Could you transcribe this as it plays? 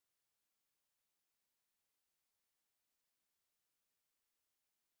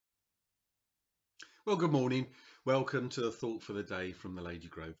Well, good morning. Welcome to the Thought for the Day from the Lady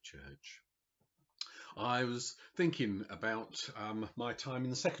Grove Church. I was thinking about my time in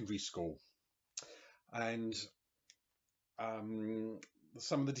the secondary school and um,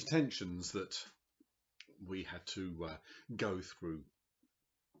 some of the detentions that we had to go through.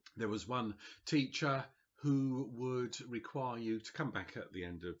 There was one teacher who would require you to come back at the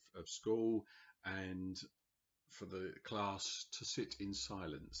end of school and for the class to sit in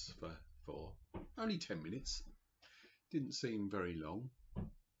silence for only 10 minutes. Didn't seem very long.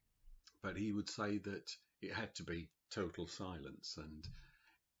 But he would say that it had to be total silence, and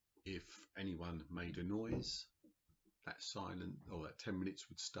if anyone made a noise, that silent or that 10 minutes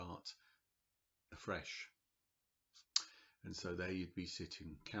would start afresh. And so there you'd be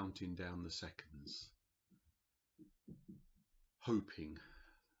sitting, counting down the seconds, hoping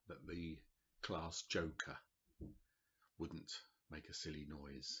that the class joker wouldn't make a silly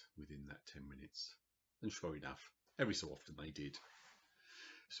noise within that 10 minutes. And sure enough, every so often they did.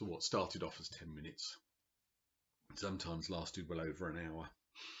 So what started off as 10 minutes sometimes lasted well over an hour.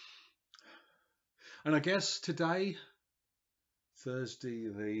 And I guess today, Thursday,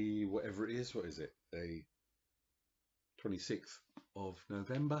 the whatever it is, what is it? The 26th of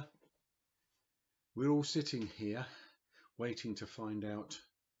November. We're all sitting here waiting to find out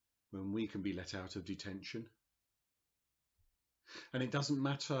when we can be let out of detention. And it doesn't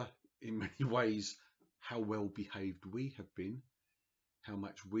matter in many ways how well behaved we have been, how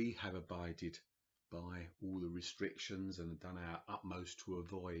much we have abided by all the restrictions and done our utmost to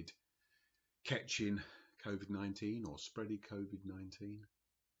avoid catching COVID-19 or spreading COVID-19.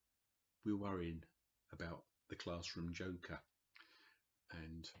 We're worrying about the classroom joker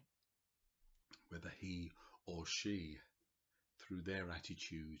and whether he or she, through their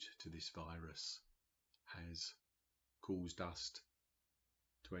attitude to this virus, has caused us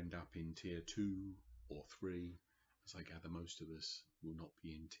to end up in tier 2 or 3. As I gather, most of us will not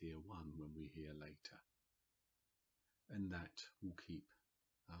be in tier 1 when we're here later. And that will keep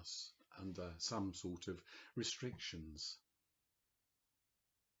us under some sort of restrictions.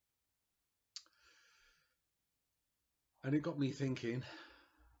 And it got me thinking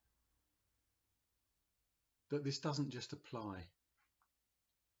that this doesn't just apply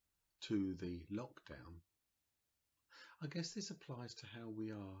to the lockdown. I guess this applies to how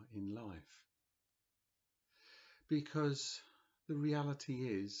we are in life. Because the reality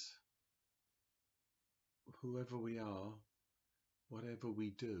is, whoever we are, whatever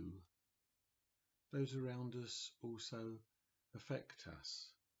we do, those around us also affect us.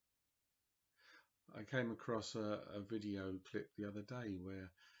 I came across a video clip the other day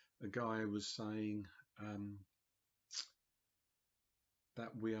where a guy was saying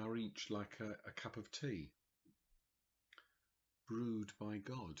that we are each like a cup of tea brewed by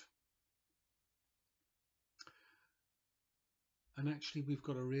God. And actually we've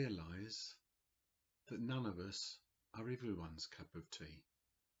got to realise that none of us are everyone's cup of tea.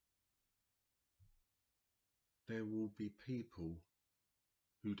 There will be people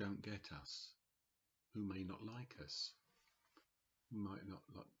who don't get us, who may not like us, who might not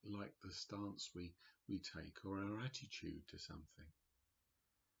like the stance we take or our attitude to something.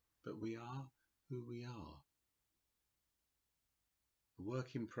 But we are who we are. A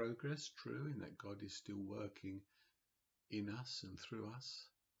work in progress, true, in that God is still working in us and through us.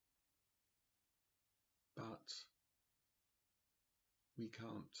 But we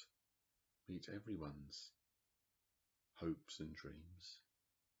can't meet everyone's hopes and dreams.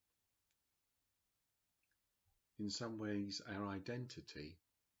 In some ways, our identity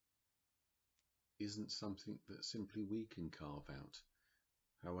isn't something that simply we can carve out.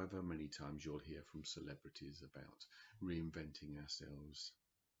 However many times you'll hear from celebrities about reinventing ourselves.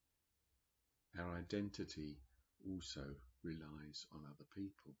 Our identity also relies on other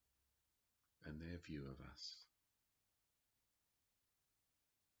people and their view of us.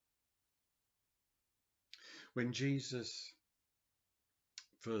 When Jesus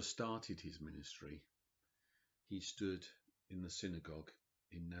first started his ministry, he stood in the synagogue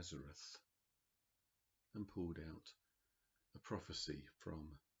in Nazareth and pulled out a prophecy from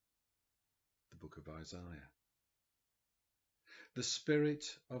the book of Isaiah. The Spirit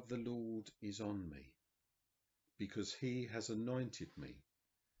of the Lord is on me, because he has anointed me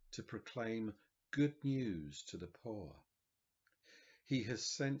to proclaim good news to the poor. He has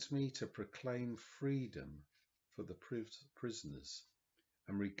sent me to proclaim freedom for the prisoners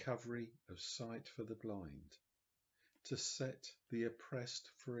and recovery of sight for the blind, to set the oppressed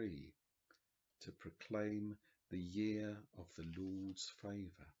free, to proclaim the year of the Lord's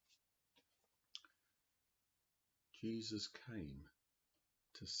favour. Jesus came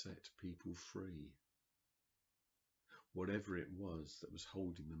to set people free whatever it was that was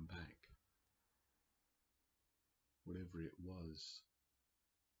holding them back, whatever it was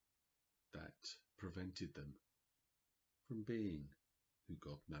that prevented them from being who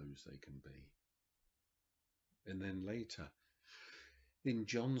God knows they can be. And then later, in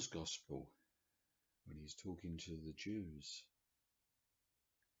John's Gospel, when he's talking to the Jews,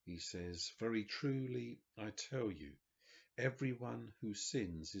 he says, "Very truly, I tell you, everyone who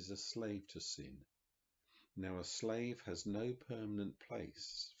sins is a slave to sin. Now a slave has no permanent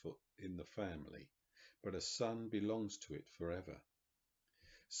place in the family, but a son belongs to it forever.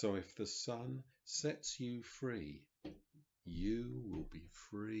 So if the Son sets you free, you will be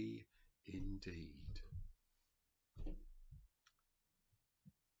free indeed."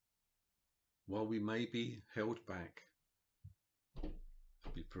 While we may be held back,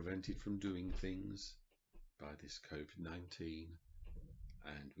 be prevented from doing things by this COVID-19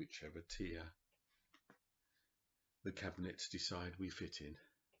 and whichever tier the cabinets decide we fit in,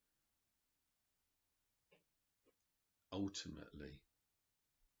 ultimately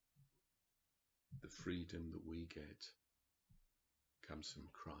the freedom that we get comes from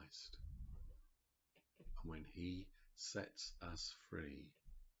Christ. And when he sets us free,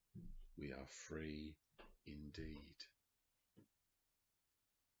 we are free indeed.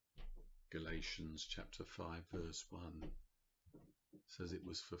 Galatians chapter 5 verse 1 says it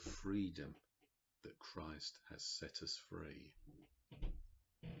was for freedom that Christ has set us free,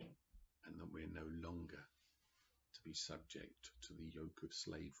 and that we're no longer to be subject to the yoke of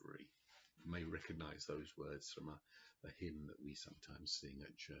slavery. You may recognize those words from a hymn that we sometimes sing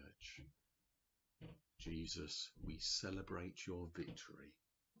at church. Jesus, we celebrate your victory.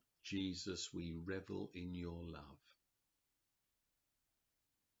 Jesus, we revel in your love.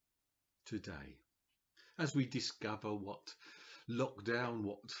 Today, as we discover what lockdown,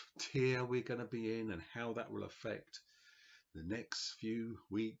 what tier we're going to be in, and how that will affect the next few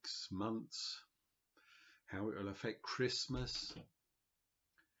weeks, months, how it will affect Christmas,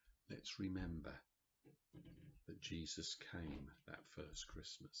 let's remember that Jesus came that first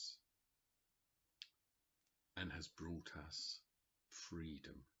Christmas and has brought us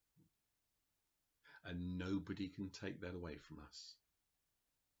freedom. And nobody can take that away from us.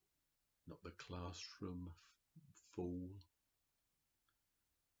 Not the classroom fool,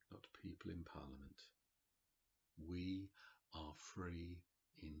 not people in Parliament. We are free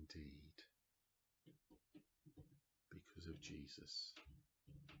indeed because of Jesus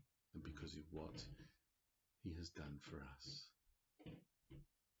and because of what he has done for us.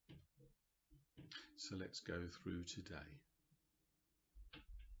 So let's go through today.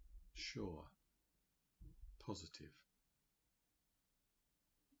 Sure, positive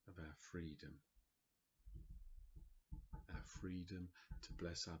of our freedom to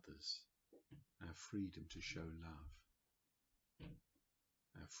bless others, our freedom to show love,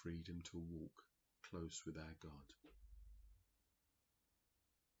 our freedom to walk close with our God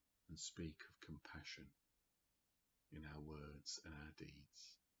and speak of compassion in our words and our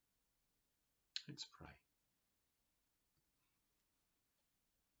deeds. Let's pray.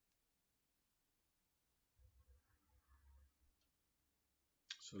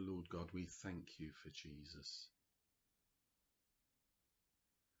 So Lord God, we thank you for Jesus.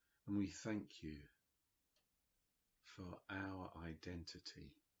 And we thank you for our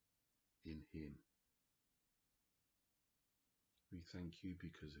identity in him. We thank you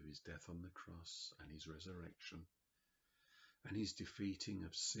because of his death on the cross and his resurrection and his defeating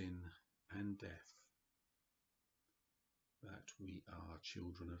of sin and death, that we are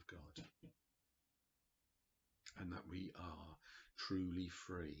children of God and that we are truly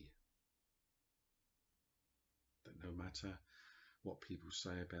free. That no matter what people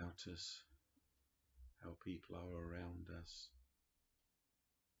say about us, how people are around us,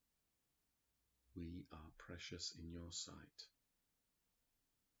 we are precious in your sight.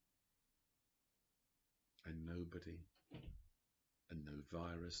 And nobody and no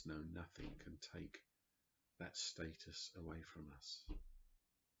virus, no nothing can take that status away from us.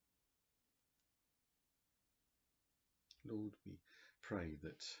 Lord, we pray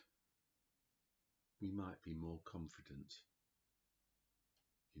that we might be more confident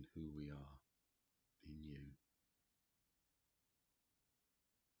in who we are in you,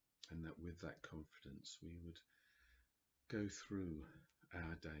 and that with that confidence we would go through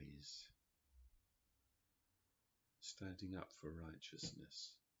our days standing up for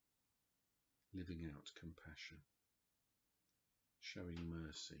righteousness, living out compassion, showing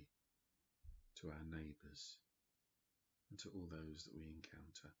mercy to our neighbours and to all those that we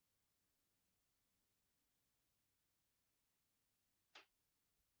encounter.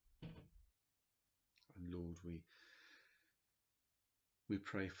 And Lord, we We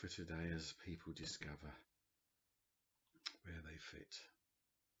pray for today as people discover where they fit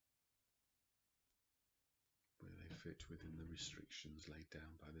within the restrictions laid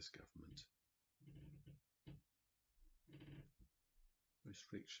down by this government.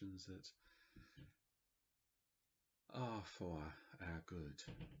 Restrictions that are for our good,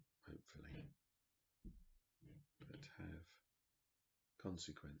 hopefully, but have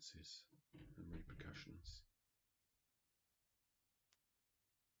consequences and repercussions.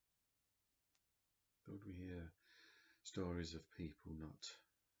 Lord, we hear stories of people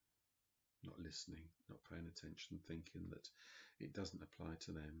not listening, not paying attention, thinking that it doesn't apply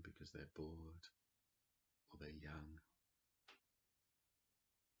to them because they're bored or they're young.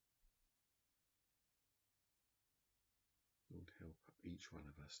 Lord, help each one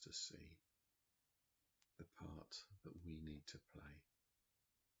of us to see the part that we need to play,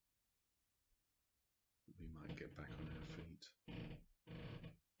 that we might get back on our feet.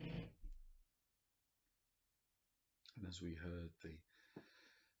 And as we heard the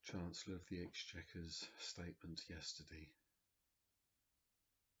Chancellor of the Exchequer's statement yesterday,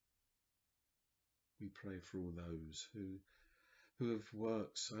 we pray for all those who have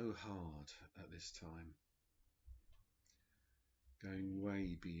worked so hard at this time, going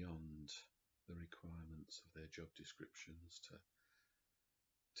way beyond the requirements of their job descriptions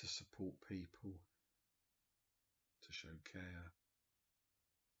to support people, to show care,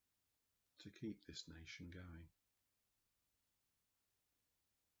 to keep this nation going.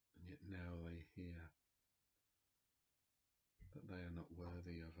 And yet now they hear that they are not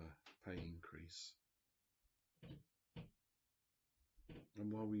worthy of a pay increase.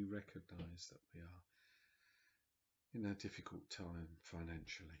 And while we recognise that we are in a difficult time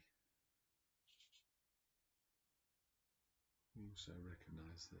financially, we also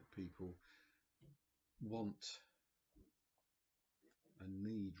recognise that people want and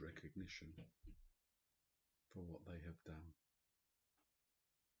need recognition for what they have done.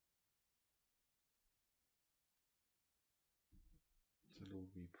 So Lord,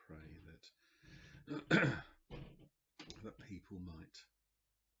 we pray that that people might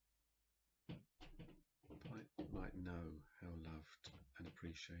know how loved and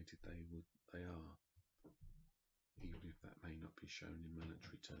appreciated they are, even if that may not be shown in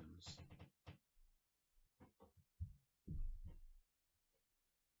monetary terms.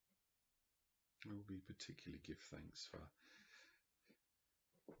 Lord, we particularly give thanks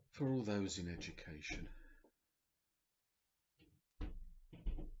for all those in education,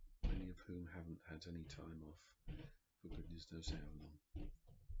 many of whom haven't had any time off for goodness knows how long,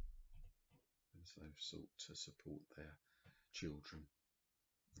 and so they've sought to support their children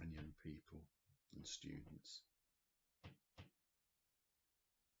and young people and students,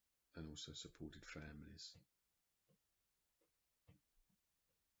 and also supported families.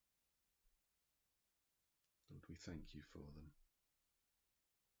 Lord, we thank you for them,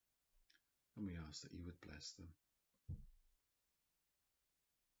 and we ask that you would bless them,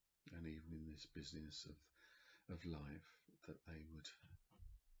 and even in this business of life, that they would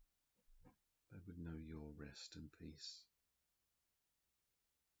know your rest and peace.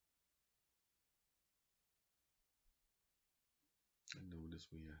 And Lord, as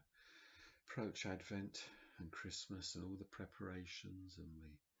we approach Advent and Christmas and all the preparations, and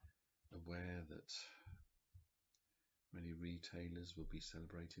we're aware that many retailers will be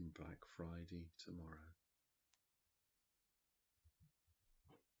celebrating Black Friday tomorrow,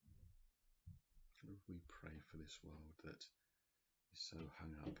 Lord, we pray for this world that is so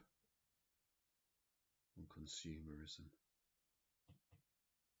hung up on consumerism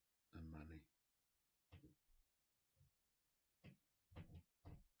and money.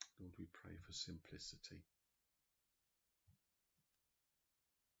 Lord, we pray for simplicity,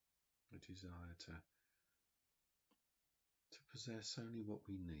 a desire to possess only what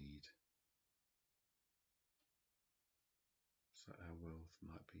we need, so our wealth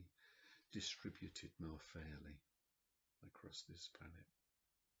might be distributed more fairly across this planet,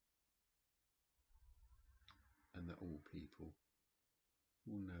 and that all people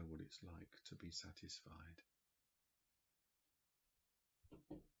will know what it's like to be satisfied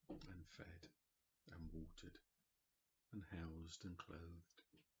and fed and watered and housed and clothed.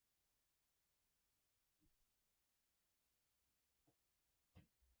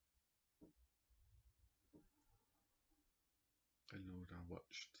 And Lord, I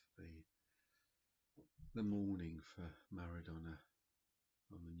watched the mourning for Maradona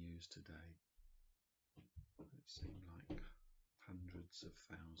on the news today. It seemed like hundreds of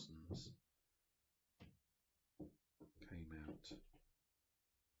thousands came out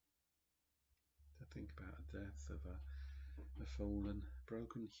to think about the death of a fallen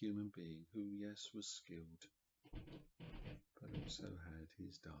broken human being who, yes, was skilled, but also had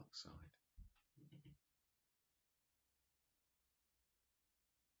his dark side.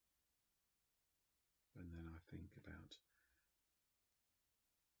 And then I think about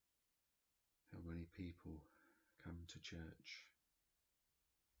how many people come to church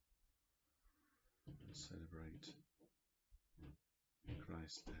and celebrate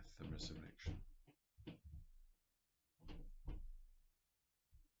Christ's death and resurrection.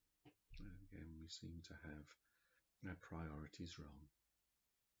 And again, we seem to have our priorities wrong.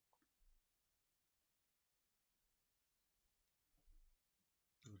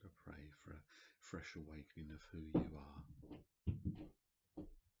 Lord, I pray for a fresh awakening of who you are.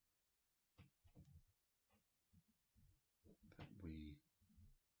 That we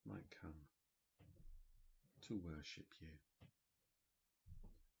might come to worship you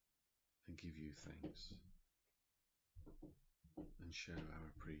and give you thanks and show our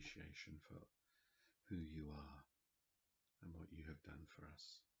appreciation for who you are and what you have done for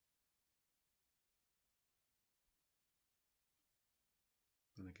us.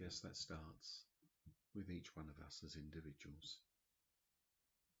 And I guess that starts with each one of us as individuals.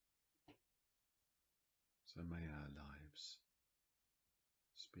 So may our lives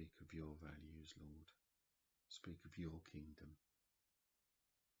speak of your values, Lord. Speak of your kingdom.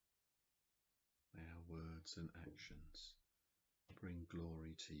 May our words and actions bring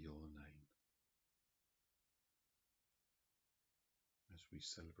glory to your name as we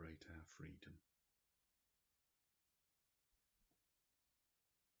celebrate our freedom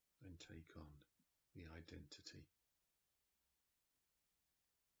and take on the identity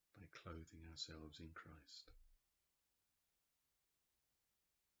by clothing ourselves in Christ.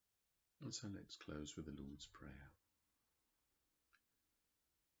 And so let's close with the Lord's Prayer.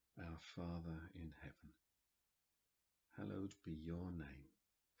 Our Father in heaven, hallowed be your name.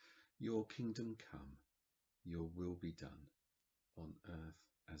 Your kingdom come, your will be done, on earth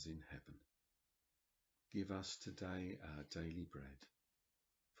as in heaven. Give us today our daily bread.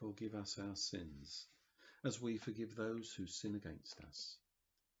 Forgive us our sins, as we forgive those who sin against us.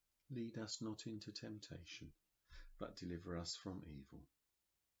 Lead us not into temptation, but deliver us from evil.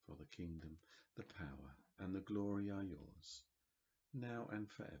 For the kingdom, the power, and the glory are yours, now and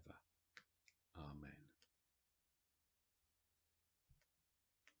forever. Amen.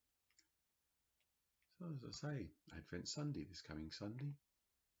 So as I say, Advent Sunday, this coming Sunday,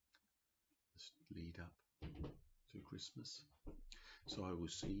 this lead up to Christmas. So I will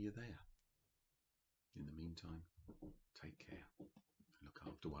see you there. In the meantime, take care and look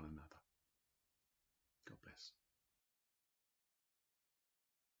after one another. God bless.